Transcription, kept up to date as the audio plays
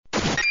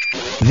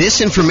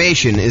This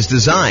information is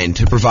designed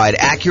to provide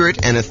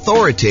accurate and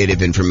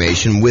authoritative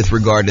information with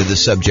regard to the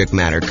subject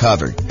matter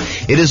covered.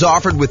 It is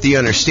offered with the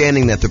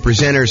understanding that the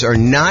presenters are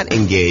not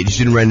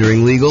engaged in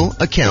rendering legal,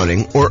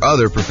 accounting, or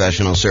other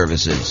professional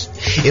services.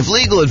 If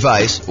legal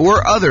advice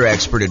or other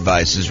expert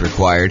advice is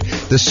required,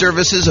 the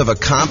services of a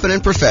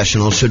competent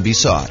professional should be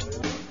sought.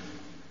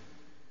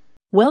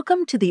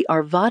 Welcome to the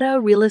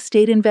Arvada Real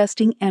Estate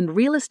Investing and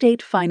Real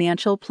Estate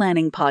Financial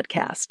Planning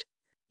Podcast.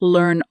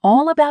 Learn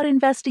all about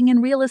investing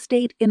in real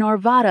estate in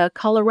Arvada,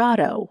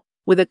 Colorado,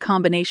 with a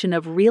combination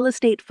of real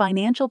estate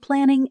financial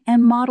planning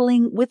and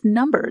modeling with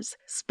numbers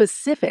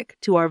specific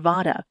to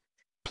Arvada,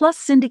 plus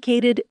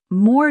syndicated,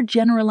 more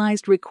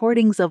generalized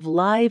recordings of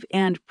live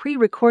and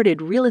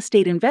pre-recorded real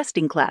estate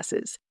investing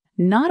classes,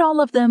 not all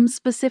of them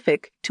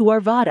specific to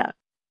Arvada.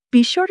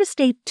 Be sure to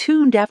stay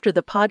tuned after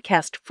the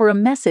podcast for a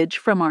message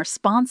from our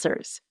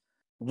sponsors.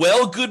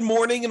 Well, good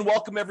morning and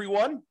welcome,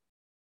 everyone.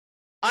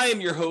 I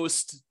am your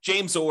host,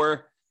 James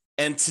Orr,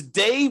 and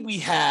today we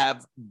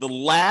have the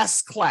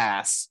last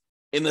class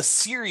in the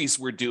series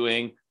we're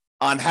doing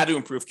on how to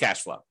improve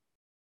cash flow.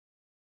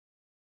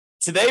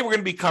 Today, we're going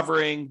to be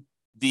covering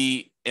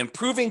the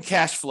improving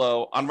cash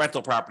flow on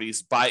rental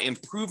properties by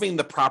improving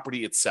the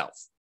property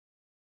itself.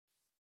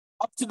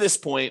 Up to this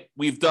point,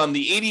 we've done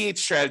the 88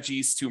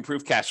 strategies to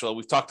improve cash flow.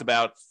 We've talked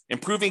about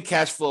improving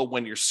cash flow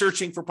when you're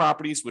searching for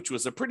properties, which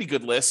was a pretty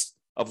good list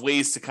of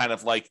ways to kind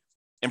of like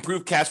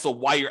improve cash flow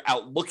while you're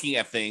out looking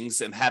at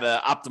things and how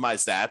to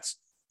optimize that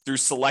through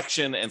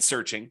selection and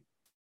searching.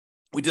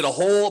 We did a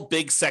whole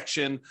big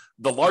section,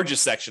 the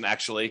largest section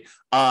actually,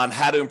 on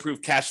how to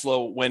improve cash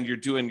flow when you're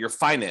doing your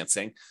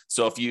financing.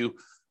 So if you,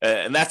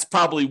 and that's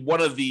probably one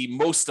of the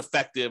most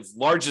effective,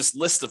 largest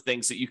list of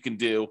things that you can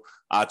do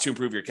to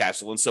improve your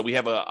cash flow. And so we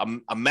have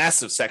a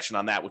massive section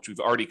on that, which we've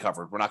already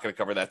covered. We're not going to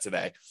cover that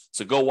today.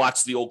 So go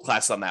watch the old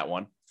class on that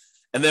one.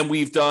 And then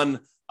we've done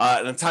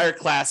an entire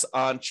class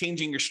on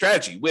changing your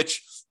strategy,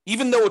 which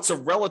even though it's a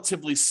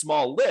relatively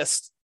small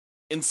list,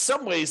 in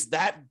some ways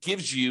that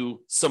gives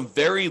you some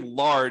very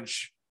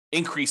large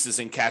increases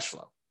in cash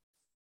flow.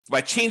 By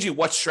changing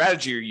what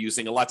strategy you're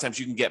using, a lot of times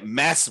you can get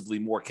massively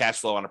more cash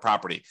flow on a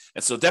property.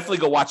 And so definitely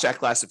go watch that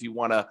class if you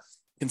want to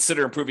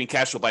consider improving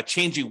cash flow by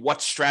changing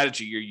what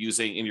strategy you're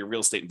using in your real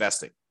estate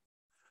investing.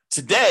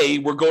 Today,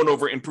 we're going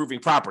over improving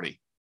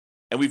property.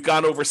 And we've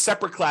gone over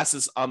separate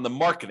classes on the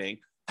marketing,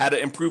 how to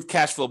improve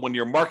cash flow when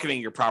you're marketing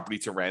your property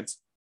to rent.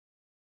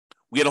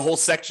 We had a whole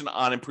section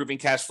on improving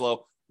cash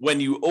flow when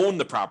you own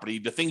the property,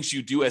 the things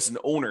you do as an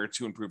owner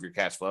to improve your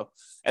cash flow.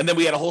 And then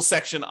we had a whole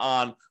section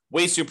on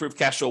ways to improve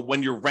cash flow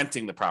when you're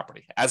renting the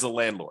property as a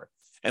landlord.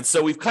 And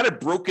so we've kind of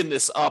broken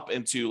this up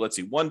into, let's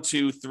see, 1,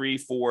 2, 3,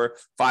 4,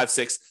 5,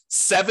 6,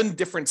 7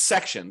 different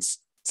sections.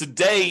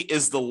 Today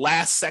is the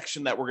last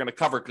section that we're going to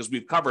cover because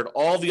we've covered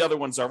all the other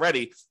ones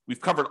already.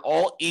 We've covered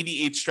all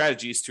 88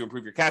 strategies to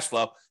improve your cash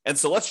flow. And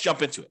so let's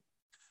jump into it.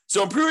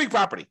 So improving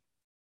property.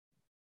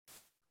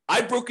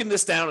 I've broken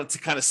this down into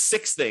kind of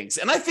 6 things.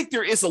 And I think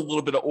there is a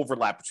little bit of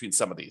overlap between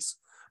some of these.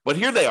 But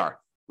here they are.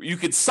 You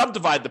could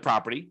subdivide the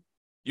property.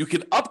 You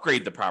could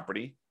upgrade the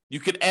property. You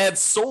could add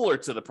solar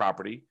to the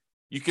property.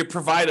 You could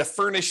provide a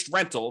furnished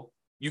rental.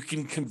 You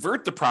can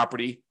convert the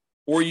property,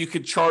 or you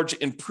could charge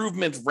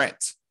improvement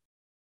rent.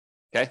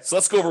 Okay, so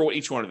let's go over what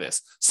each one of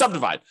is.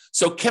 Subdivide.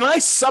 So can I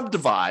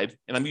subdivide,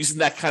 and I'm using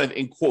that kind of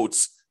in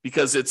quotes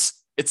because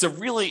it's a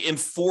really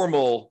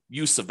informal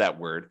use of that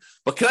word,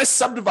 but can I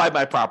subdivide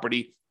my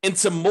property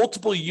into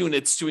multiple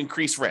units to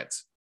increase rent?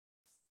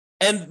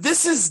 And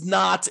this is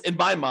not, in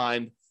my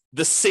mind,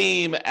 the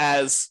same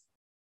as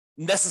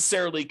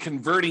necessarily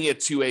converting it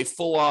to a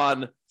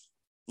full-on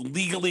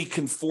legally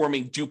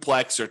conforming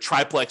duplex or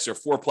triplex or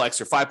fourplex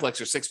or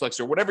fiveplex or sixplex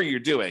or whatever you're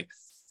doing.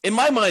 In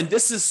my mind,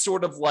 this is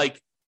sort of like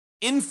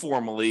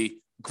informally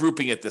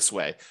grouping it this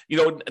way. You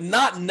know,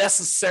 not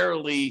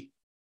necessarily,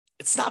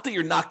 it's not that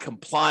you're not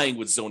complying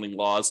with zoning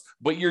laws,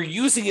 but you're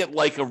using it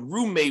like a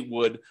roommate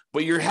would,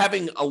 but you're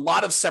having a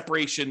lot of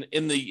separation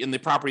in the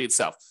property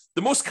itself.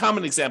 The most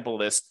common example of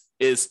this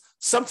is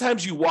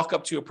sometimes you walk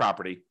up to a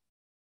property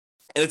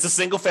and it's a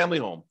single family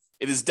home.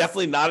 It is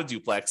definitely not a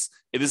duplex.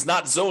 It is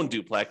not zoned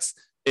duplex.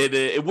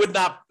 It would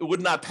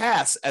not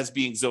pass as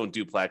being zoned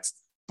duplex,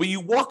 but you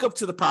walk up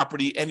to the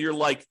property and you're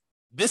like,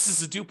 this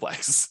is a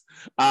duplex.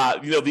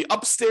 The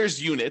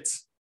upstairs unit,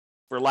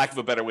 for lack of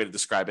a better way to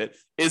describe it,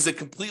 is a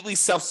completely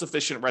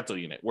self-sufficient rental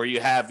unit where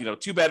you have,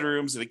 2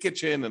 bedrooms and a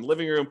kitchen and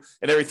living room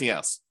and everything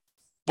else.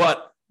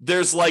 But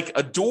there's like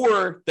a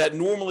door that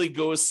normally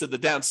goes to the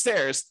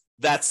downstairs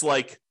that's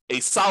like a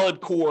solid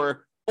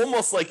core,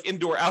 almost like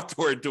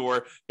indoor-outdoor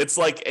door. It's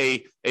like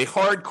a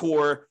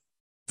hardcore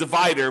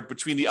divider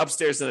between the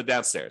upstairs and the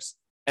downstairs.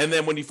 And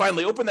then when you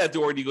finally open that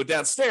door and you go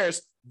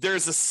downstairs,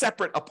 there's a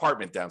separate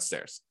apartment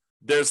downstairs.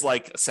 There's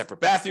like a separate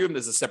bathroom,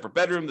 there's a separate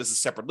bedroom, there's a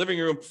separate living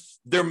room.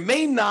 There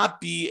may not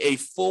be a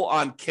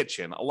full-on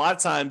kitchen. A lot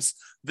of times,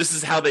 this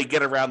is how they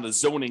get around the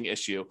zoning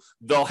issue.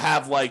 They'll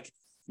have like,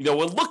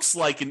 what looks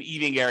like an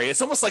eating area.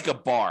 It's almost like a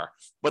bar,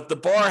 but the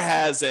bar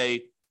has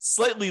a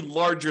slightly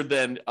larger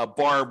than a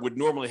bar would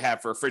normally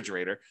have for a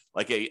refrigerator,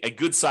 like a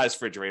good sized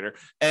refrigerator.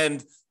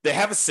 And they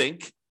have a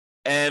sink,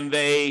 and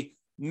they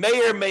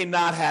may or may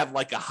not have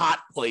like a hot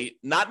plate,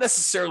 not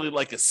necessarily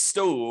like a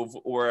stove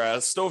or a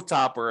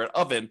stovetop or an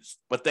oven,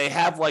 but they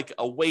have like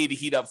a way to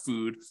heat up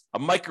food, a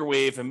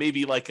microwave, and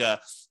maybe like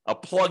a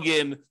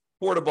plug-in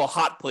portable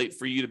hot plate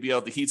for you to be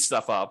able to heat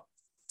stuff up.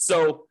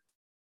 So,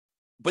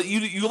 but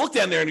you look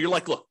down there and you're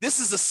like, look, this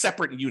is a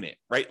separate unit,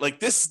 right? Like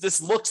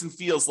this looks and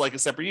feels like a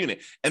separate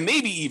unit. And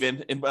maybe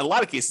even in a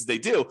lot of cases they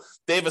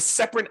have a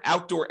separate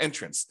outdoor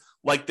entrance.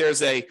 Like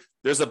there's a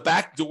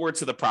back door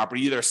to the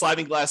property, either a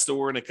sliding glass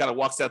door and it kind of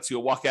walks out to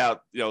a walkout,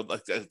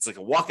 like it's like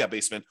a walkout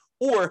basement,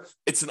 or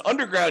it's an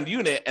underground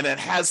unit and it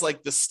has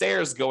like the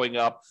stairs going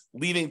up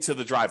leading to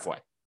the driveway.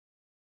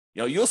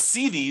 You'll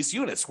see these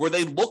units where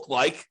they look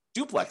like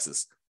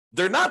duplexes.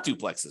 They're not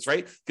duplexes,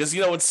 right? Because,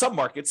 in some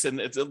markets, and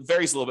it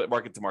varies a little bit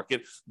market to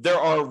market, there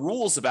are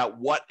rules about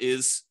what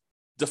is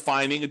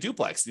defining a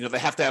duplex. They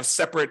have to have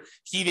separate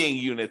heating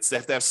units. They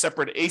have to have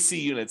separate AC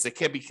units. They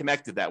can't be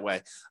connected that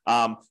way.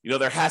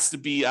 There has to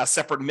be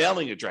separate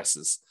mailing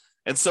addresses.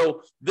 And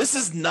so this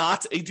is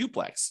not a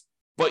duplex,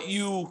 but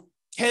you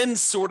can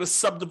sort of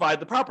subdivide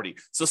the property.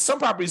 So some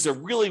properties are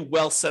really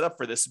well set up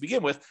for this to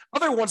begin with.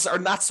 Other ones are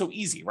not so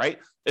easy, right?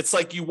 It's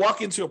like you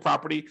walk into a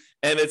property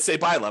and it's a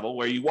bi-level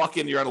where you walk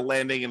in, you're on a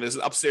landing and there's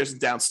an upstairs and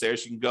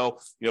downstairs. You can go,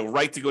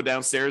 right to go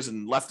downstairs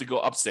and left to go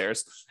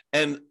upstairs.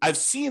 And I've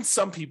seen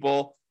some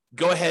people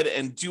go ahead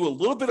and do a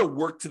little bit of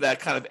work to that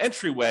kind of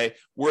entryway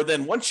where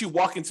then once you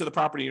walk into the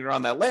property and you're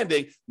on that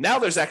landing, now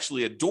there's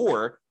actually a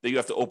door that you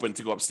have to open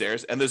to go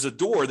upstairs. And there's a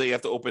door that you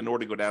have to open in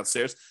order to go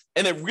downstairs.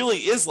 And it really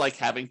is like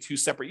having two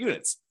separate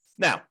units.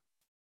 Now,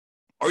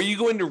 are you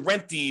going to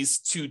rent these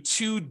to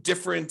two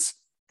different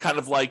kind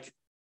of like,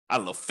 I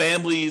don't know,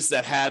 families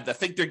that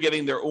think they're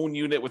getting their own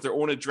unit with their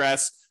own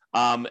address?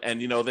 And,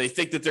 they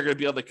think that they're going to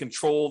be able to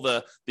control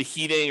the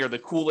heating or the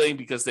cooling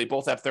because they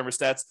both have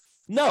thermostats.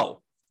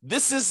 No.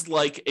 This is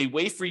like a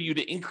way for you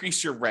to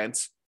increase your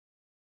rent,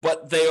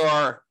 but they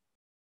are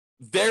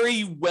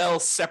very well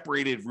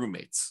separated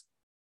roommates.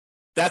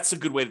 That's a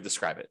good way to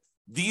describe it.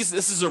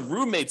 This is a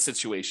roommate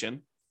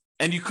situation,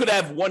 and you could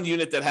have one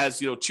unit that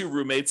has, two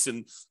roommates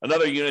and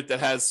another unit that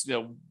has,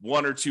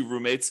 one or two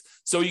roommates.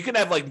 So you can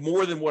have like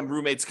more than one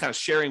roommates kind of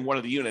sharing one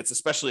of the units,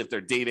 especially if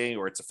they're dating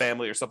or it's a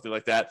family or something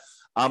like that.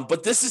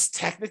 But this is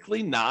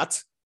technically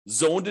not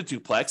zoned to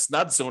duplex,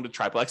 not zoned to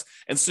triplex.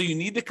 And so you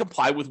need to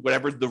comply with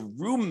whatever the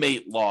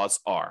roommate laws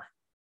are.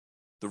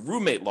 The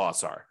roommate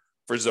laws are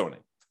for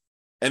zoning.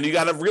 And you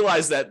got to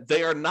realize that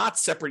they are not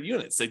separate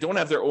units. They don't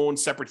have their own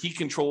separate heat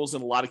controls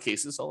in a lot of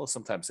cases, although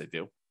sometimes they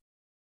do.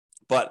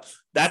 But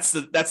that's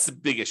the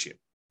big issue.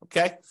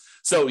 Okay.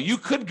 So you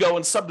could go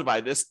and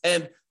subdivide this.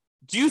 And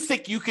do you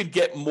think you could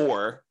get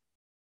more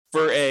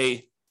for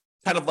a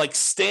kind of like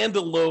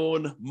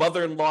standalone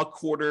mother-in-law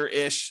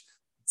quarter-ish,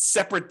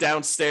 separate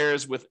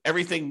downstairs with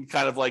everything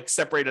kind of like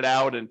separated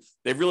out, and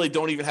they really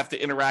don't even have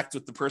to interact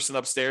with the person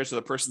upstairs or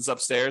the person's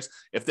upstairs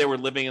if they were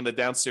living in the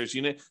downstairs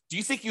unit? Do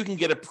you think you can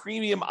get a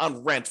premium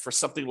on rent for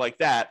something like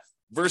that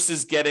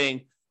versus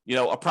getting,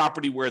 a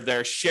property where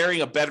they're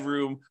sharing a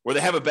bedroom, where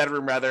they have a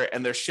bedroom rather,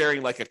 and they're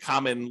sharing like a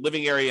common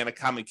living area and a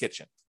common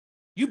kitchen?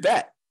 You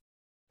bet.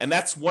 And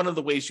that's one of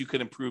the ways you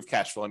could improve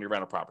cash flow on your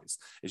rental properties,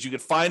 is you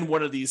could find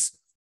one of these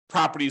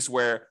properties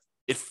where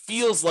it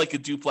feels like a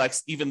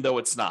duplex, even though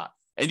it's not.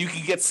 And you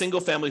can get single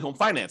family home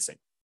financing,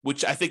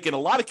 which I think in a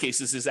lot of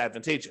cases is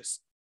advantageous.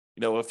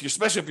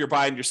 Especially if you're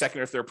buying your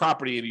second or third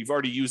property and you've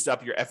already used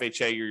up your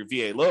FHA or your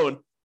VA loan,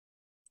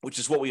 which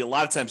is what we a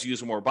lot of times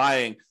use when we're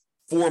buying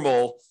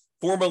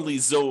formally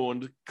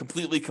zoned,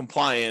 completely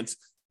compliant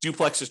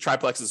duplexes,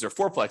 triplexes, or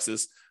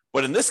fourplexes.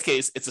 But in this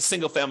case, it's a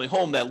single family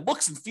home that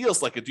looks and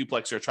feels like a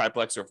duplex or a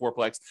triplex or a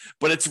fourplex,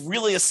 but it's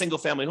really a single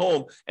family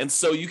home. And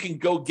so you can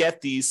go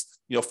get these,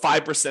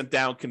 5%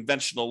 down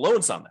conventional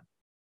loans on them.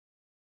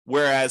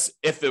 Whereas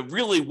if it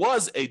really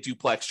was a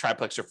duplex,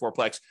 triplex, or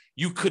fourplex,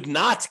 you could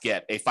not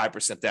get a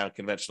 5% down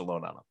conventional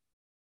loan on them.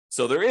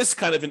 So there is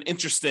kind of an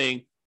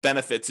interesting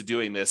benefit to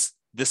doing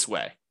this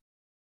way.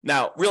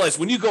 Now, realize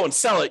when you go and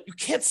sell it, you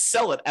can't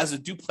sell it as a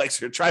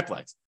duplex or a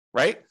triplex,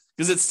 right?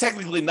 Because it's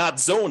technically not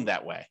zoned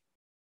that way.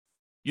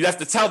 You'd have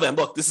to tell them,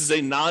 look, this is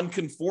a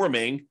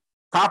non-conforming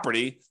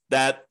property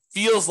that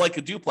feels like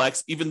a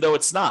duplex, even though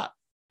it's not.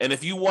 And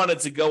if you wanted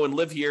to go and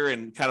live here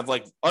and kind of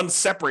like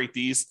unseparate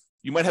these,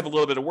 you might have a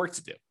little bit of work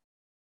to do.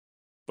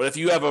 But if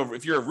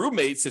you're a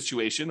roommate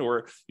situation,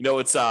 or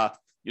it's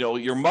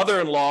your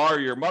mother-in-law or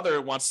your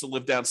mother wants to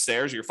live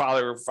downstairs, or your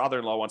father or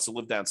father-in-law wants to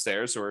live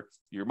downstairs, or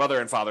your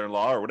mother and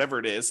father-in-law, or whatever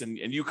it is, and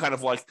you kind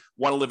of like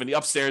want to live in the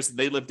upstairs and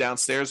they live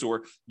downstairs,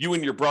 or you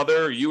and your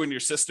brother, or you and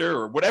your sister,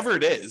 or whatever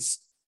it is,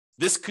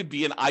 this could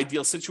be an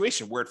ideal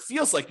situation where it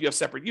feels like you have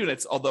separate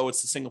units, although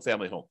it's a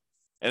single-family home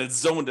and it's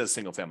zoned as a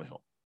single-family home.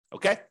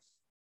 Okay,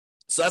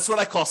 so that's what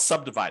I call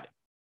subdividing.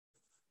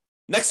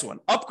 Next one,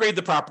 upgrade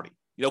the property.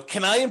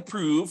 Can I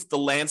improve the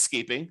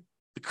landscaping,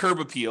 the curb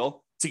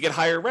appeal to get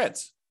higher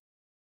rents?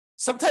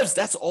 Sometimes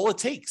that's all it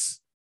takes,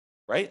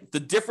 right? The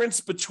difference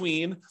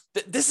between,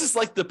 this is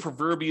like the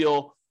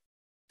proverbial,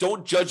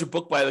 don't judge a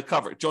book by the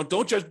cover. Don't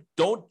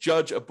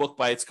judge a book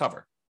by its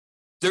cover.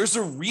 There's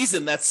a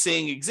reason that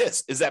saying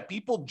exists, is that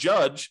people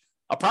judge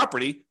a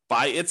property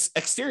by its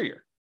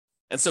exterior.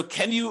 And so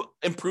can you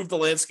improve the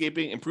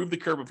landscaping, improve the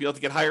curb appeal to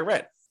get higher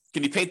rent?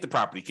 Can you paint the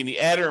property? Can you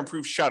add or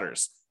improve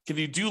shutters? Can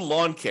you do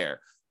lawn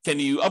care? Can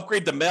you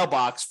upgrade the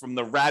mailbox from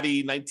the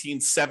ratty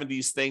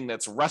 1970s thing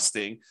that's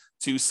rusting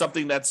to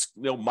something that's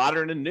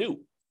modern and new?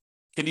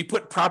 Can you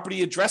put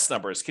property address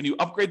numbers? Can you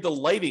upgrade the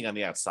lighting on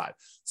the outside?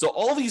 So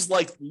all these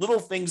like little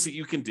things that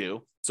you can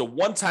do. It's a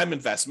one-time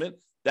investment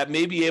that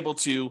may be able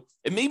to,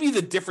 it may be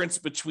the difference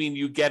between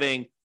you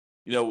getting,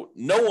 no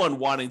one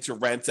wanting to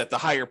rent at the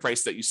higher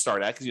price that you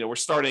start at. Because, we're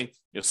starting,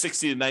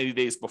 60 to 90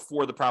 days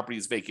before the property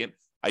is vacant,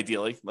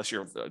 ideally, unless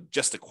you're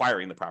just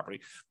acquiring the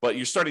property. But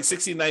you're starting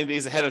 60 to 90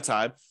 days ahead of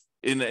time,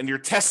 and you're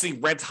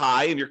testing rent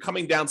high, and you're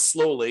coming down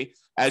slowly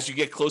as you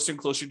get closer and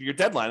closer to your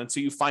deadline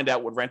until you find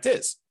out what rent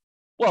is.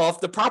 Well,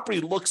 if the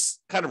property looks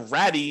kind of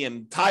ratty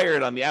and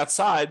tired on the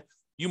outside,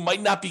 you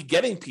might not be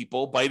getting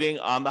people biting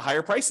on the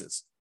higher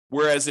prices.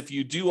 Whereas if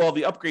you do all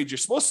the upgrades you're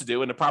supposed to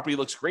do and the property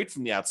looks great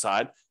from the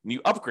outside and you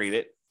upgrade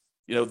it,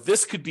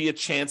 this could be a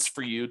chance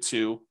for you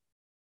to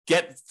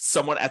get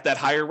someone at that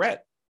higher rent.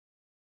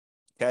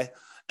 Okay.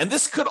 And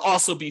this could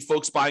also be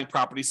folks buying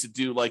properties to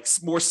do like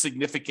more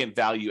significant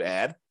value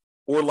add,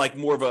 or like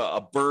more of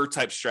a BRRRR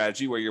type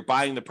strategy where you're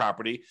buying the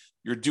property,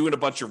 you're doing a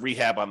bunch of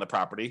rehab on the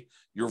property,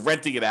 you're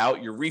renting it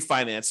out, you're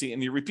refinancing,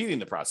 and you're repeating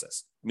the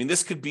process. I mean,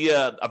 this could be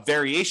a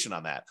variation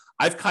on that.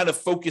 I've kind of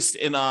focused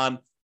in on,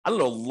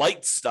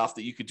 light stuff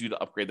that you could do to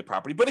upgrade the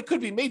property, but it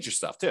could be major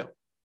stuff too.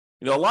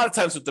 A lot of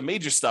times with the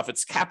major stuff,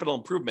 it's capital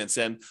improvements.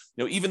 And,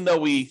 even though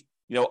we,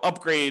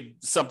 upgrade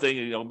something,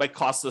 it might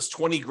cost us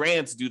 20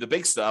 grand to do the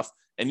big stuff,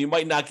 and you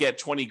might not get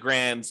 20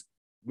 grand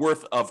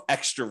worth of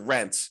extra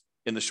rent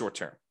in the short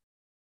term.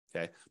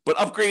 Okay. But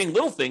upgrading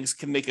little things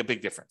can make a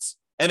big difference,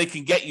 and it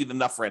can get you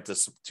enough rent to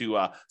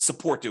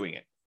support doing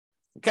it.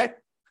 Okay.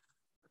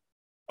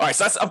 All right.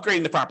 So that's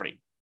upgrading the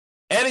property.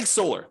 Adding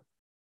solar.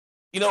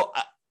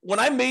 When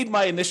I made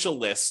my initial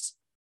list,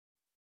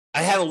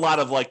 I had a lot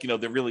of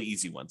the really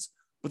easy ones.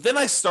 But then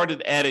I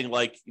started adding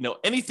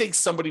anything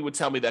somebody would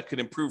tell me that could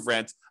improve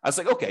rent. I was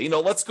like, okay,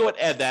 let's go and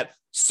add that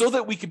so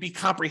that we could be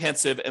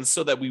comprehensive and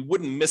so that we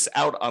wouldn't miss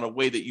out on a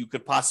way that you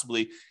could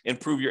possibly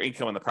improve your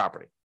income on the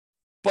property.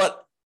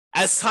 But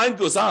as time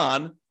goes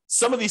on,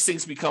 some of these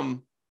things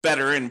become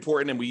better and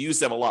important, and we use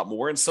them a lot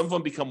more. And some of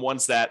them become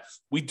ones that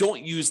we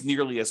don't use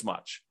nearly as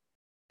much.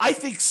 I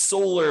think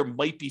solar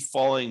might be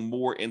falling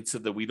more into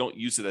the we don't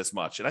use it as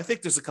much. And I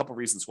think there's a couple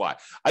reasons why.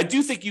 I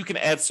do think you can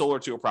add solar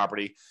to a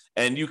property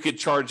and you could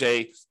charge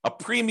a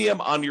premium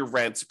on your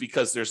rent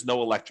because there's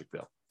no electric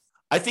bill.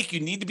 I think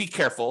you need to be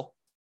careful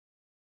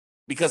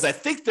because I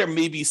think there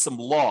may be some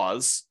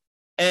laws,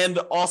 and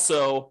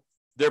also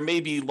there may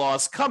be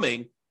laws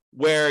coming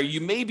where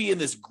you may be in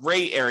this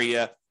gray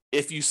area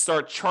if you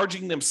start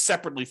charging them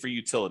separately for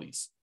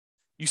utilities.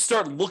 You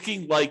start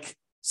looking like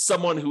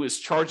someone who is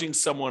charging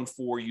someone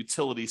for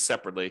utilities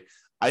separately.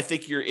 I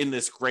think you're in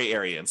this gray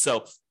area. And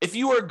so if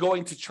you are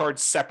going to charge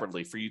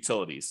separately for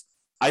utilities,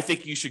 I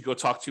think you should go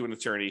talk to an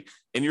attorney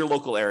in your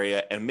local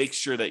area and make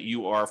sure that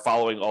you are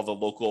following all the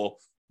local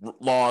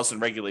laws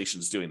and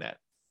regulations doing that.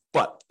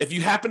 But if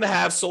you happen to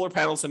have solar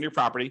panels on your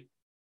property,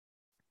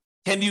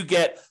 can you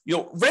get,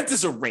 rent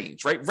is a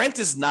range, right? Rent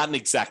is not an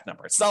exact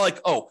number. It's not like,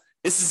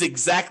 this is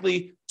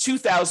exactly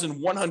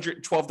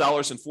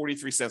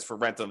 $2,112.43 for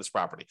rent on this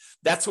property.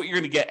 That's what you're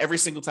going to get every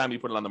single time you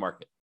put it on the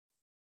market.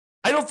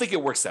 I don't think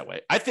it works that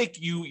way. I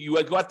think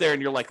you go out there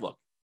and you're like, look,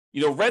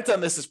 rent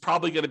on this is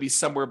probably going to be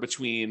somewhere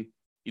between,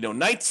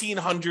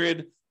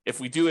 $1,900 if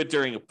we do it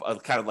during a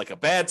kind of like a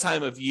bad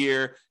time of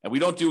year and we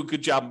don't do a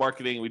good job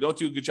marketing, we don't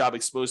do a good job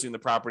exposing the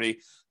property,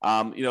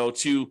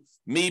 to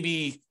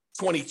maybe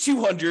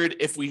 $2,200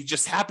 if we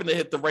just happen to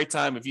hit the right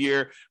time of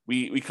year.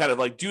 We kind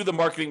of do the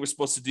marketing we're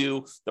supposed to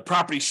do. The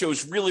property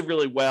shows really,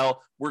 really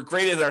well. We're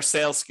great at our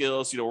sales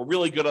skills. We're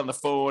really good on the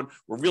phone.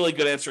 We're really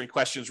good answering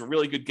questions. We're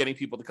really good getting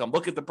people to come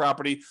look at the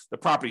property. The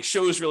property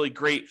shows really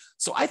great.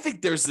 So I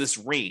think there's this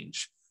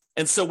range.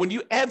 And so when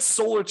you add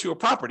solar to a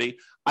property,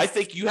 I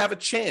think you have a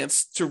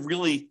chance to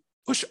really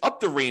push up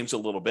the range a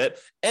little bit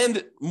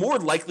and more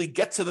likely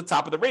get to the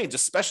top of the range,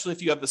 especially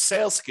if you have the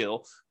sales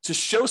skill to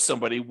show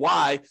somebody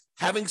why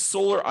having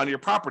solar on your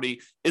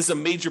property is a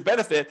major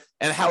benefit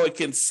and how it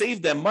can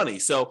save them money.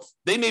 So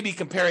they may be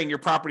comparing your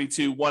property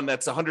to one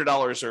that's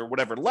 $100 or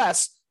whatever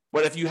less,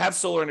 but if you have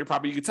solar on your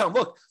property, you can tell them,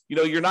 look,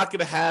 you're not going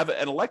to have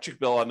an electric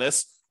bill on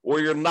this, or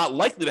you're not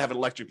likely to have an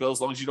electric bill as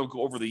long as you don't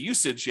go over the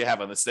usage you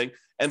have on this thing.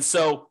 And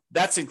so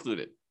that's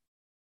included.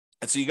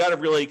 And so you got to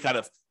really kind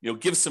of,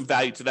 give some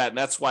value to that. And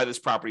that's why this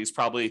property is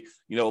probably,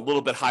 a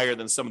little bit higher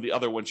than some of the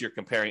other ones you're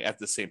comparing at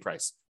the same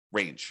price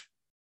range.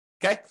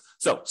 Okay.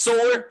 So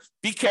solar,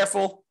 be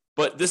careful,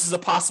 but this is a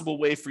possible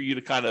way for you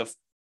to kind of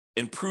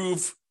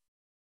improve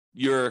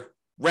your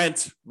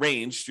rent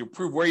range to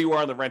prove where you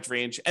are on the rent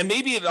range. And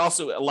maybe it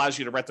also allows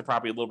you to rent the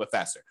property a little bit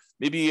faster.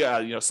 Maybe,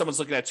 someone's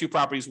looking at two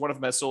properties, one of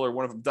them has solar,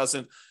 one of them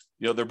doesn't.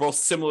 They're both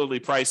similarly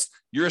priced.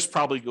 Yours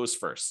probably goes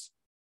first,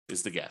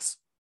 is the guess.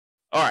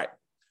 All right,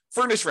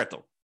 furnished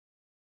rental.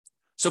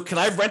 So can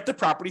I rent the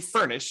property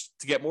furnished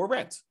to get more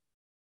rent?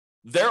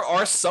 There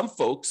are some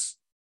folks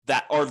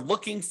that are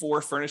looking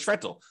for furnished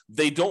rental.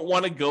 They don't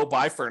want to go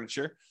buy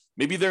furniture.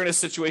 Maybe they're in a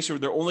situation where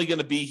they're only going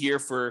to be here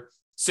for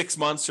 6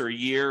 months or a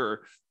year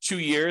or 2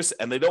 years,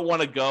 and they don't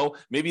want to go.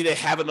 Maybe they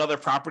have another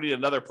property in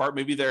another part.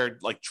 Maybe they're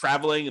like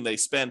traveling and they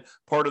spend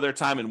part of their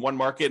time in one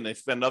market and they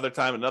spend another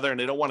time in another, and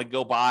they don't want to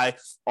go buy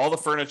all the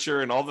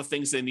furniture and all the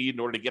things they need in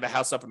order to get a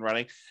house up and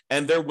running.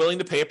 And they're willing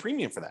to pay a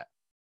premium for that.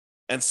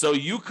 And so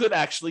you could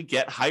actually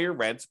get higher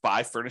rent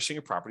by furnishing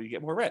a property to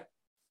get more rent.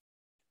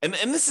 And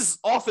this is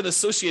often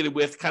associated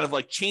with kind of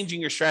like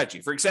changing your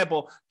strategy. For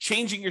example,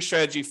 changing your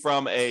strategy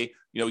from a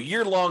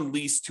year-long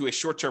lease to a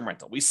short-term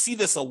rental. We see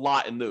this a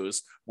lot in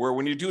those where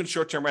when you're doing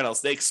short-term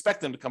rentals, they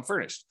expect them to come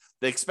furnished.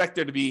 They expect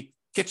there to be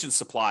kitchen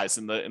supplies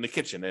in the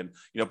kitchen and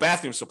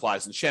bathroom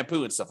supplies and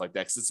shampoo and stuff like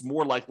that, because it's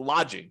more like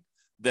lodging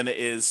than it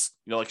is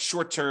like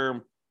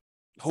short-term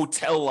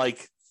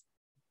hotel-like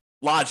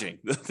lodging.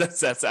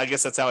 That's I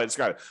guess that's how I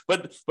describe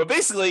it. But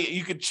basically,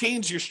 you could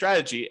change your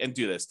strategy and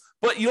do this,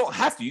 but you don't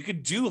have to. You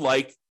could do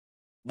like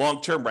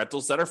long-term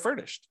rentals that are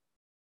furnished.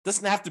 It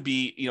doesn't have to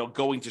be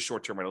going to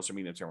short-term rentals or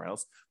medium-term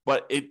rentals,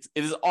 but it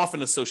is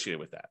often associated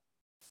with that.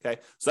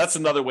 Okay, so that's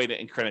another way to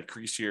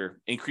increase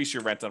your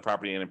rent on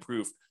property and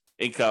improve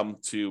income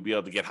to be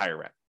able to get higher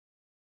rent.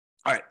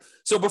 All right.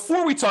 So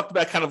before we talked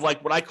about kind of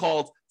like what I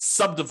called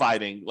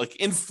subdividing, like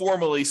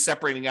informally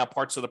separating out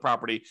parts of the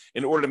property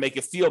in order to make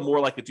it feel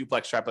more like a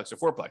duplex, triplex, or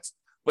fourplex.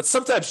 But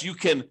sometimes you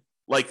can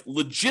like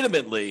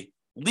legitimately,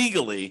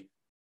 legally,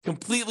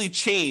 completely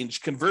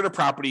convert a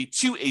property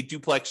to a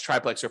duplex,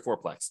 triplex, or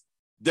fourplex.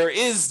 There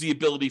is the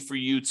ability for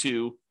you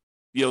to,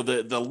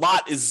 the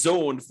lot is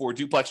zoned for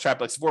duplex,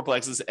 triplex,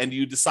 fourplexes, and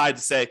you decide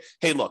to say,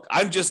 hey, look,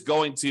 I'm just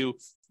going to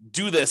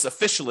do this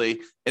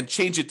officially and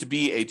change it to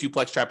be a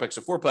duplex, triplex,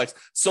 or fourplex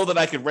so that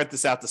I can rent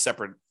this out to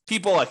separate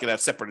people. I can have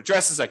separate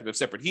addresses. I can have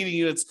separate heating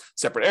units,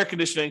 separate air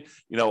conditioning.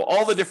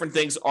 All the different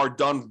things are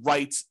done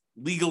right,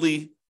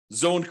 legally,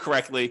 zoned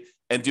correctly,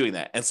 and doing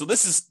that. And so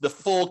this is the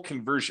full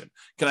conversion.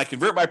 Can I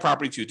convert my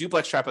property to a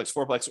duplex, triplex,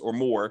 fourplex, or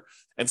more?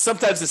 And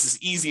sometimes this is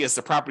easy as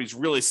the property is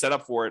really set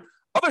up for it.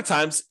 Other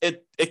times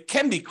it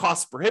can be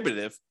cost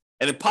prohibitive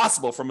and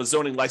impossible from a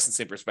zoning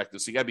licensing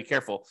perspective. So you got to be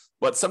careful,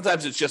 but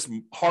sometimes it's just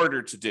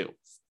harder to do.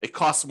 It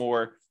costs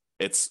more,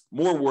 it's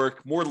more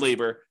work, more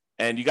labor,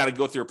 and you got to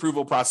go through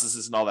approval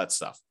processes and all that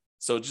stuff.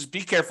 So just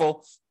be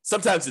careful.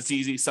 Sometimes it's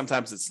easy,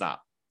 sometimes it's not.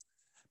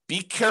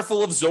 Be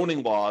careful of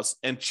zoning laws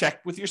and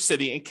check with your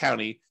city and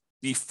county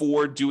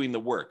before doing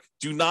the work.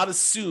 Do not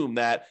assume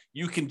that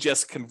you can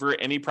just convert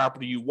any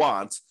property you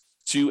want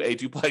to a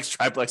duplex,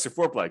 triplex, or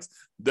fourplex.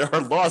 There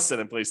are laws set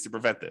in place to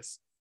prevent this.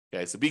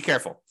 Okay, so be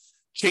careful.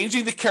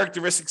 Changing the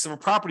characteristics of a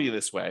property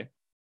this way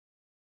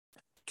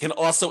can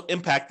also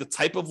impact the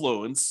type of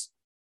loans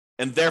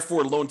and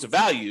therefore loan to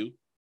value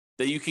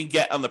that you can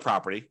get on the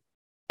property.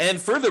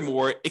 And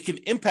furthermore, it can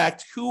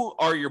impact who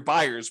are your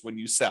buyers when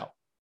you sell.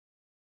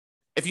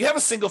 If you have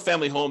a single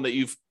family home that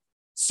you've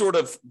sort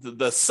of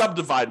the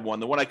subdivide one,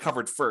 the one I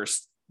covered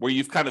first, where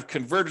you've kind of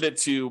converted it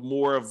to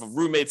more of a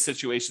roommate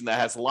situation that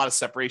has a lot of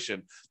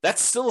separation,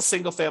 that's still a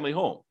single family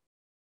home.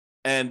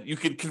 And you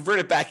can convert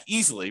it back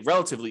easily,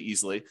 relatively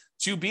easily,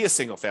 to be a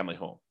single family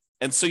home.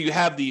 And so you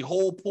have the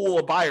whole pool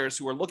of buyers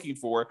who are looking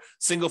for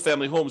single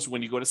family homes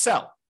when you go to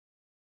sell.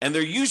 And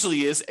there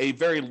usually is a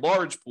very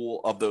large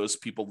pool of those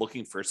people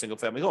looking for single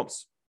family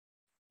homes.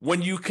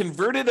 When you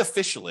convert it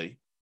officially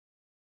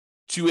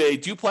to a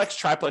duplex,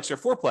 triplex, or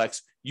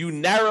fourplex, you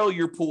narrow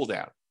your pool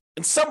down.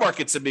 In some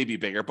markets, it may be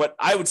bigger, but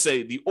I would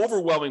say the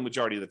overwhelming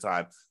majority of the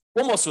time,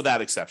 almost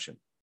without exception,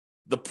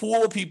 the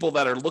pool of people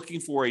that are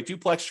looking for a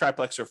duplex,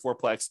 triplex, or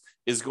fourplex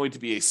is going to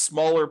be a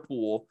smaller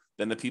pool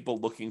than the people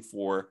looking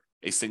for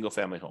a single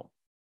family home.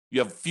 You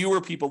have fewer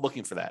people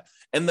looking for that.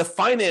 And the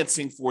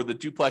financing for the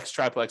duplex,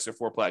 triplex, or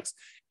fourplex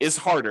is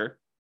harder,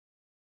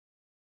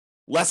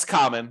 less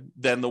common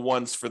than the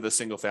ones for the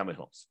single family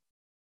homes.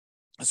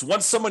 So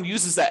once someone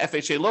uses that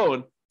FHA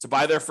loan to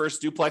buy their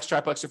first duplex,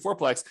 triplex, or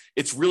fourplex,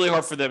 it's really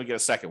hard for them to get a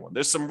second one.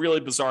 There's some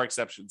really bizarre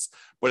exceptions,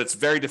 but it's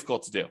very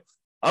difficult to do.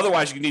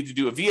 Otherwise, you need to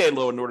do a VA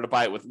loan in order to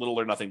buy it with little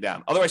or nothing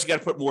down. Otherwise, you got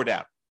to put more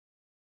down.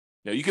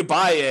 You could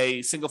buy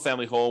a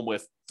single-family home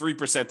with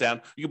 3%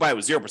 down. You can buy it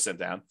with 0%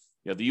 down.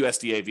 The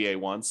USDA VA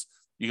ones.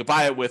 You can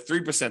buy it with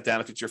 3%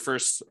 down if it's your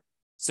first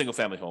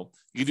single-family home.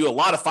 You can do a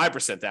lot of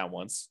 5% down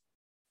ones.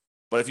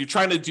 But if you're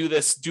trying to do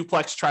this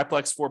duplex,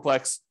 triplex,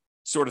 fourplex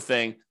sort of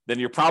thing, then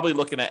you're probably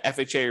looking at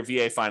FHA or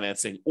VA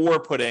financing or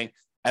putting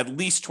at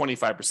least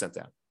 25%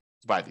 down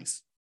to buy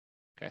these.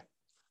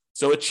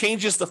 So it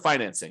changes the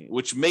financing,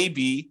 which may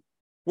be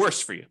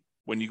worse for you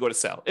when you go to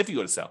sell, if you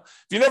go to sell.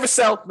 If you never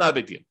sell, not a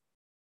big deal.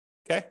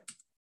 Okay?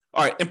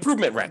 All right,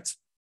 improvement rent.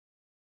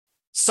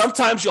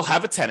 Sometimes you'll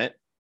have a tenant.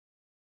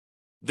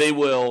 They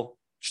will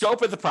show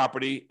up at the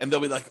property and they'll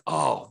be like,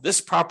 oh, this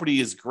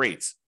property is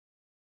great.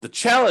 The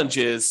challenge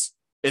is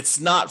it's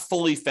not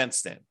fully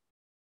fenced in.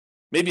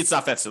 Maybe it's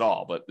not fenced at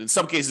all, but in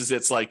some cases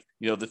it's like,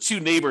 the two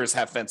neighbors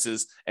have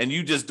fences and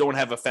you just don't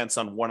have a fence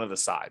on one of the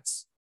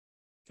sides.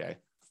 Okay.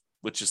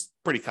 Which is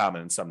pretty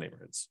common in some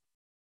neighborhoods.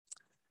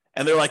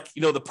 And they're like,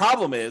 the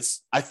problem is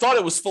I thought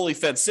it was fully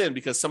fenced in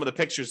because some of the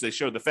pictures they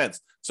showed the fence.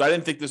 So I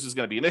didn't think this was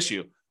going to be an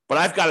issue, but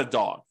I've got a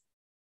dog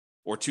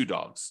or two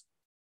dogs.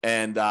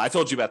 And I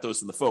told you about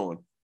those in the phone.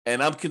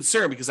 And I'm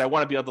concerned because I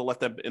want to be able to let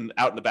them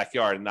out in the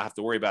backyard and not have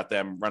to worry about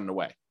them running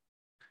away.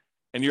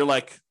 And you're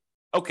like,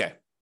 okay.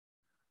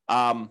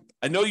 I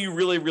know you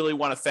really, really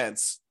want a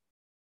fence.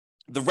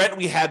 The rent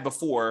we had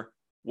before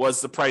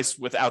was the price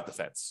without the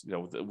fence,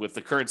 with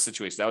the current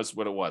situation. That was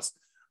what it was.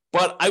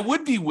 But I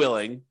would be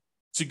willing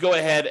to go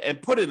ahead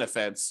and put in a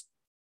fence,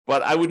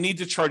 but I would need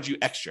to charge you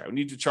extra. I would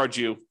need to charge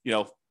you,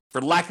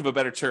 for lack of a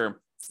better term,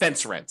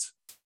 fence rent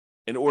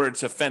in order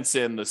to fence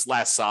in this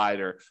last side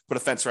or put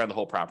a fence around the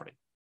whole property.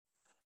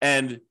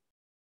 And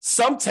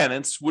some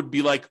tenants would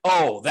be like,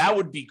 oh, that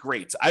would be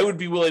great. I would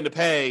be willing to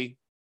pay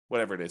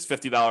whatever it is,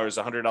 $50,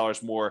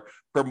 $100 more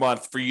per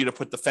month for you to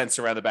put the fence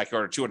around the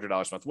backyard, or $200 a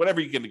month,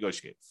 whatever you can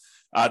negotiate,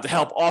 to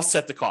help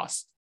offset the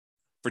cost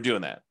for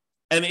doing that.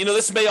 And,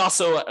 this may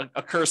also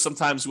occur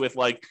sometimes with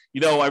like,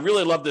 I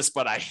really love this,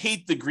 but I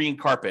hate the green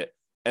carpet.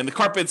 And the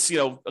carpet's,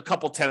 a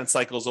couple tenant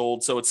cycles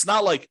old. So it's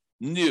not like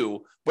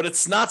new, but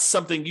it's not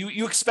something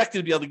you expect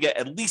to be able to get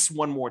at least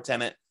one more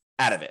tenant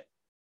out of it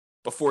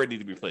before it needs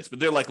to be replaced. But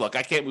they're like, look,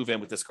 I can't move in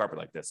with this carpet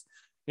like this.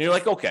 And you're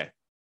like, okay,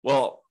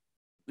 well,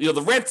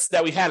 the rent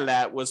that we had it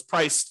at was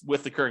priced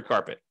with the current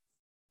carpet.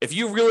 If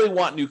you really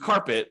want new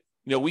carpet,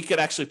 we could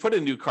actually put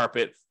in new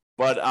carpet,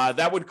 but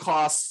that would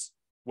cost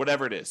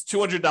whatever it is,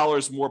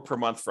 $200 more per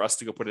month for us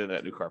to go put in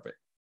that new carpet.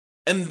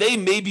 And they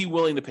may be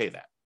willing to pay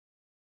that.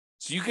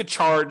 So you could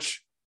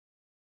charge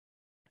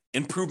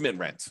improvement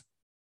rent,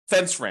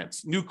 fence rent,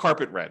 new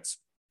carpet rent,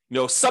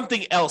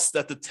 something else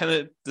that the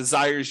tenant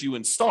desires you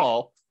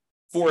install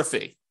for a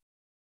fee.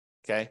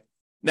 Okay.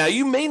 Now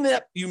you may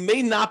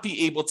not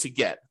be able to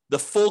get the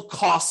full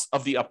cost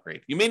of the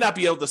upgrade. You may not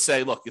be able to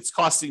say, look, it's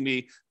costing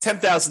me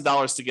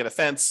 $10,000 to get a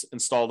fence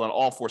installed on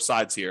all four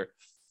sides here.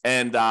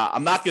 And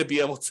I'm not going to be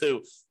able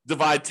to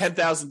divide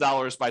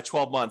 $10,000 by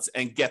 12 months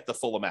and get the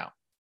full amount.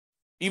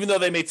 Even though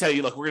they may tell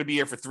you, look, we're going to be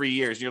here for 3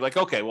 years. And you're like,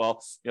 okay,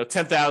 well,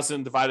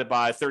 10,000 divided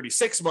by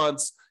 36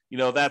 months,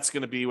 that's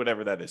going to be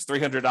whatever that is,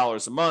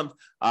 $300 a month.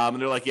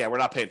 And they're like, yeah, we're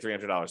not paying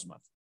 $300 a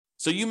month.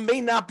 So you may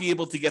not be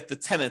able to get the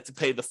tenant to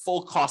pay the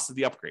full cost of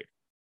the upgrade.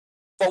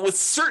 But with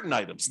certain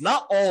items,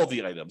 not all of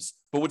the items,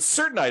 but with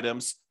certain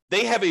items,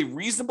 they have a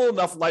reasonable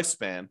enough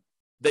lifespan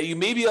that you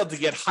may be able to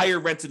get higher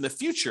rent in the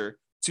future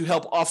to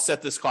help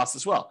offset this cost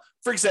as well.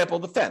 For example,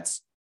 the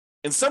fence.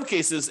 In some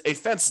cases, a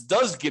fence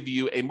does give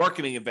you a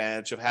marketing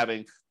advantage of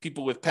having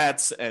people with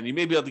pets, and you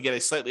may be able to get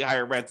a slightly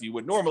higher rent than you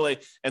would normally.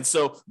 And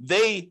so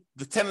the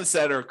tenants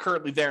that are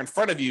currently there in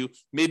front of you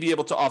may be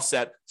able to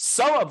offset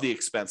some of the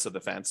expense of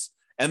the fence.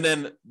 And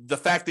then the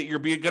fact that you're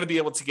going to be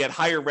able to get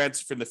higher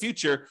rents for the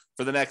future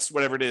for the next,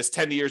 whatever it is,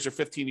 10 years or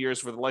 15 years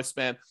for the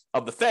lifespan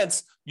of the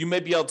fence, you may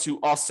be able to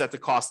offset the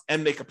cost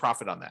and make a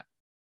profit on that.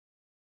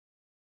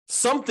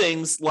 Some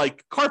things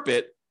like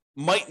carpet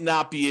might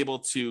not be able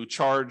to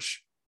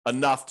charge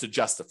enough to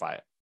justify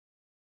it.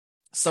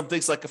 Some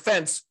things like a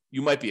fence,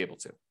 you might be able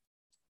to.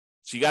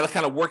 So you got to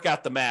kind of work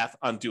out the math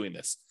on doing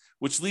this,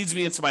 which leads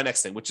me into my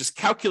next thing, which is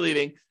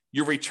calculating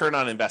your return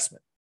on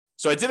investment.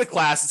 So I did a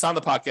class, it's on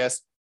the podcast.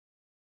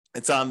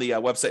 It's on the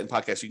website and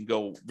podcast. You can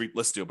go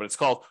listen to it, but it's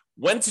called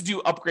When to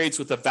Do Upgrades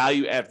with a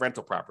Value Add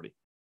Rental Property.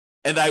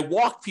 And I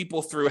walk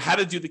people through how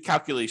to do the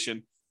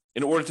calculation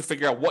in order to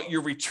figure out what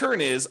your return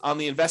is on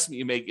the investment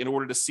you make in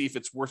order to see if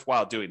it's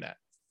worthwhile doing that.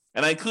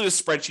 And I include a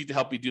spreadsheet to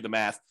help you do the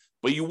math,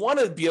 but you want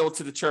to be able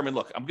to determine,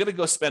 look, I'm going to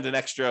go spend an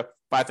extra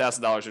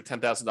 $5,000 or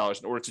 $10,000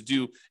 in order to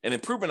do an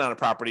improvement on a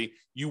property.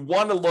 You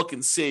want to look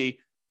and see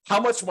how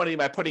much money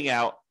am I putting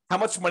out? How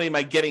much money am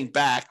I getting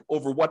back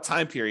over what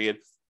time period?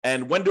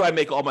 And when do I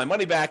make all my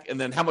money back? And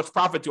then how much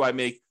profit do I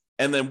make?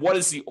 And then what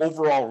is the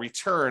overall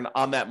return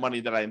on that money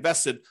that I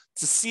invested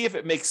to see if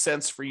it makes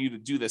sense for you to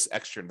do this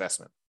extra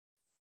investment?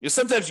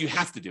 Sometimes you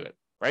have to do it,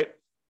 right?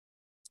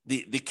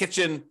 The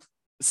kitchen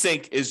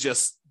sink is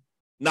just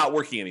not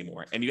working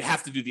anymore and you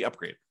have to do the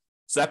upgrade.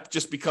 So that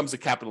just becomes a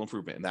capital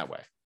improvement in that way.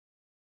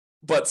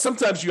 But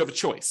sometimes you have a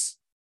choice.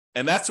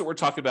 And that's what we're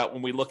talking about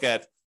when we look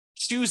at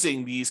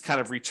choosing these kind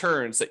of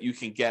returns that you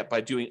can get by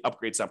doing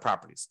upgrades on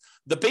properties.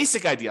 The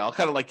basic idea, I'll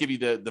kind of like give you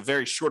the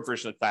very short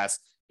version of the class.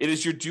 It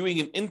is you're doing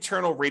an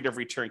internal rate of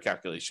return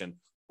calculation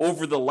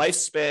over the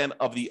lifespan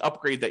of the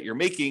upgrade that you're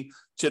making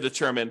to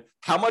determine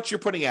how much you're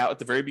putting out at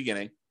the very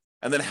beginning,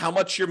 and then how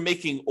much you're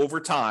making over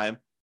time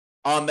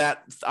on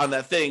that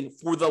thing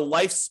for the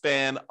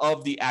lifespan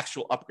of the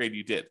actual upgrade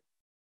you did.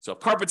 So if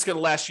carpet's going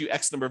to last you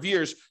X number of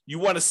years, you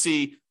want to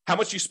see how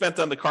much you spent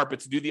on the carpet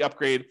to do the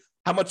upgrade,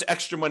 how much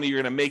extra money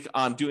you're going to make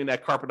on doing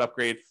that carpet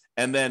upgrade.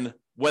 And then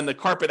when the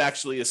carpet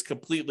actually is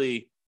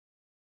completely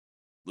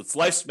its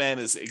lifespan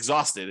is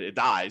exhausted, it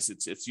dies,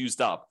 it's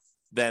used up,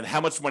 then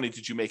how much money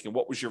did you make and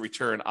what was your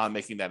return on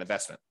making that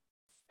investment?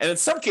 And in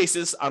some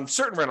cases, on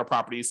certain rental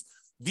properties,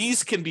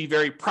 these can be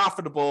very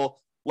profitable,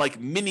 like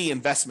mini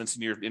investments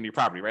in your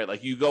property, right?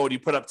 Like you go and you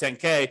put up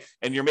 10K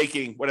and you're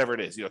making whatever it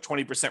is,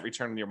 20%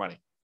 return on your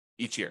money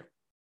each year.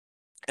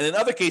 And in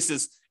other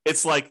cases,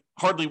 it's like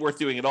hardly worth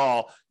doing at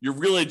all. You're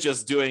really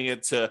just doing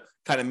it to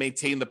kind of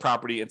maintain the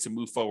property and to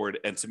move forward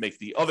and to make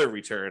the other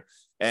return.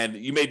 And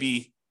you may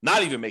be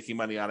not even making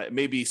money on it. It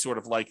may be sort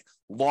of like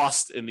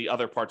lost in the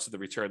other parts of the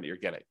return that you're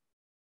getting.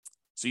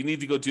 So you need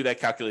to go do that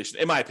calculation,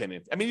 in my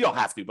opinion. I mean, you don't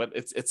have to, but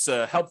it's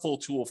a helpful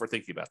tool for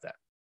thinking about that.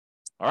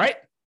 All right.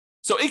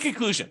 So in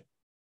conclusion,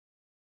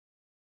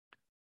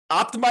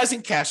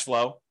 optimizing cash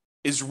flow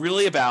is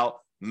really about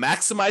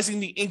maximizing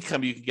the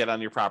income you can get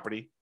on your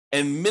property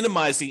and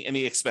minimizing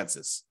any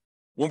expenses.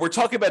 When we're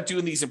talking about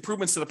doing these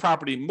improvements to the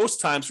property, most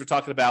times we're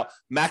talking about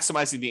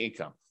maximizing the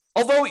income.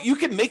 Although you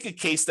can make a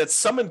case that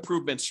some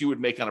improvements you would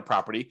make on a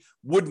property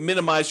would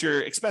minimize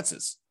your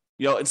expenses.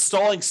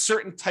 Installing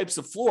certain types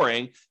of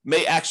flooring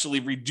may actually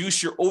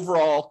reduce your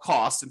overall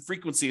cost and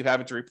frequency of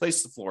having to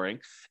replace the flooring.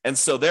 And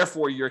so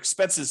therefore your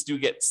expenses do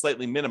get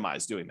slightly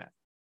minimized doing that.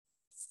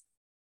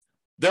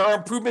 There are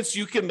improvements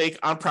you can make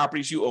on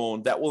properties you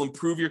own that will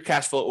improve your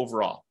cash flow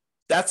overall.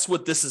 That's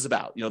what this is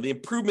about. The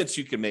improvements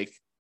you can make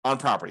on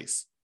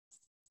properties.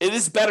 It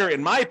is better,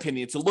 in my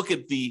opinion, to look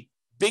at the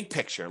big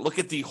picture, look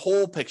at the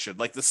whole picture,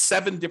 like the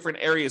 7 different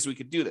areas we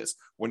could do this.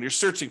 When you're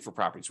searching for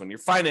properties, when you're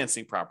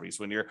financing properties,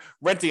 when you're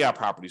renting out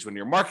properties, when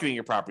you're marketing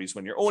your properties,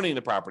 when you're owning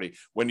the property,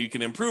 when you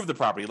can improve the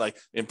property, like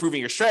improving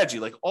your strategy,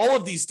 like all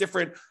of these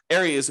different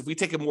areas. If we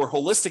take a more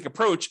holistic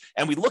approach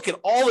and we look at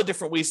all the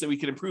different ways that we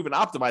can improve and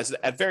optimize it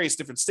at various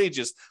different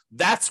stages,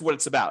 that's what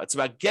it's about. It's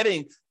about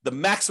getting the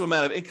maximum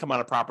amount of income on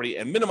a property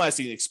and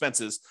minimizing the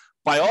expenses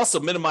by also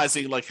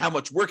minimizing like how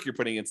much work you're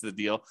putting into the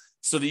deal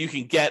so that you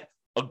can get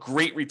a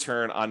great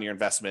return on your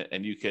investment,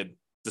 and you could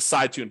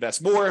decide to invest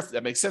more if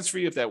that makes sense for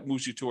you, if that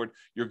moves you toward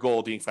your goal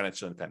of being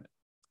financially independent.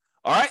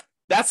 All right,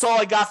 that's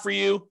all I got for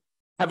you.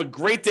 Have a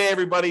great day,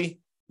 everybody.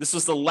 This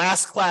was the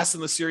last class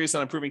in the series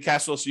on improving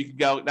cash flow, so you can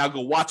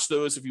go watch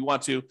those if you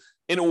want to,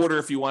 in order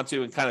if you want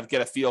to, and kind of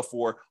get a feel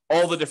for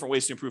all the different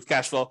ways to improve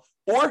cash flow.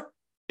 Or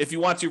if you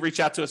want to, reach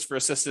out to us for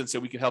assistance,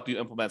 and we can help you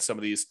implement some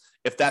of these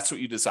if that's what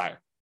you desire.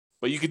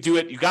 But you could do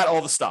it. You got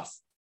all the stuff.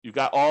 You've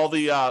got all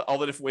the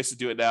different ways to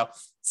do it now.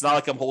 It's not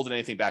like I'm holding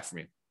anything back from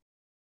you.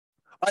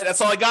 All right,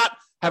 that's all I got.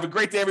 Have a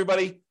great day,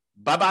 everybody.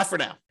 Bye-bye for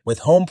now. With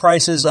home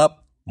prices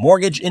up,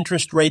 mortgage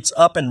interest rates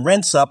up, and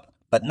rents up,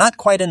 but not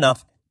quite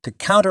enough to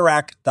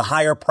counteract the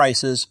higher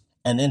prices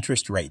and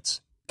interest rates.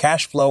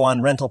 Cash flow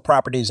on rental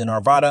properties in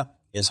Arvada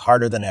is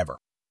harder than ever.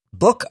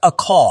 Book a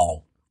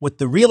call with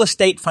the Real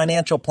Estate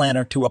Financial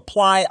Planner to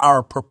apply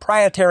our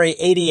proprietary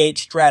 88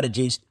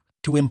 strategies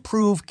to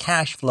improve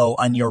cash flow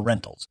on your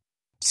rentals.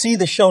 See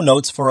the show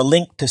notes for a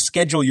link to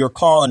schedule your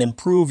call and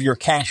improve your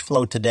cash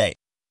flow today.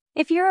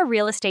 If you're a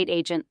real estate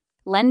agent,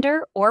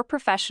 lender, or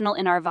professional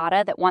in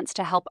Arvada that wants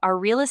to help our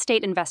real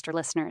estate investor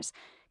listeners,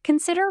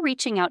 consider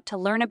reaching out to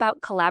learn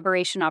about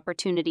collaboration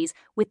opportunities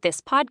with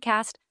this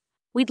podcast.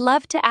 We'd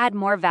love to add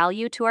more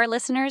value to our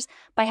listeners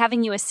by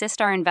having you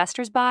assist our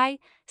investors buy,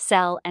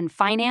 sell, and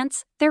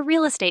finance their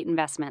real estate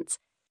investments.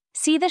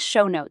 See the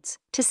show notes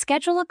to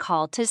schedule a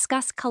call to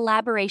discuss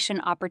collaboration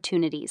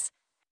opportunities.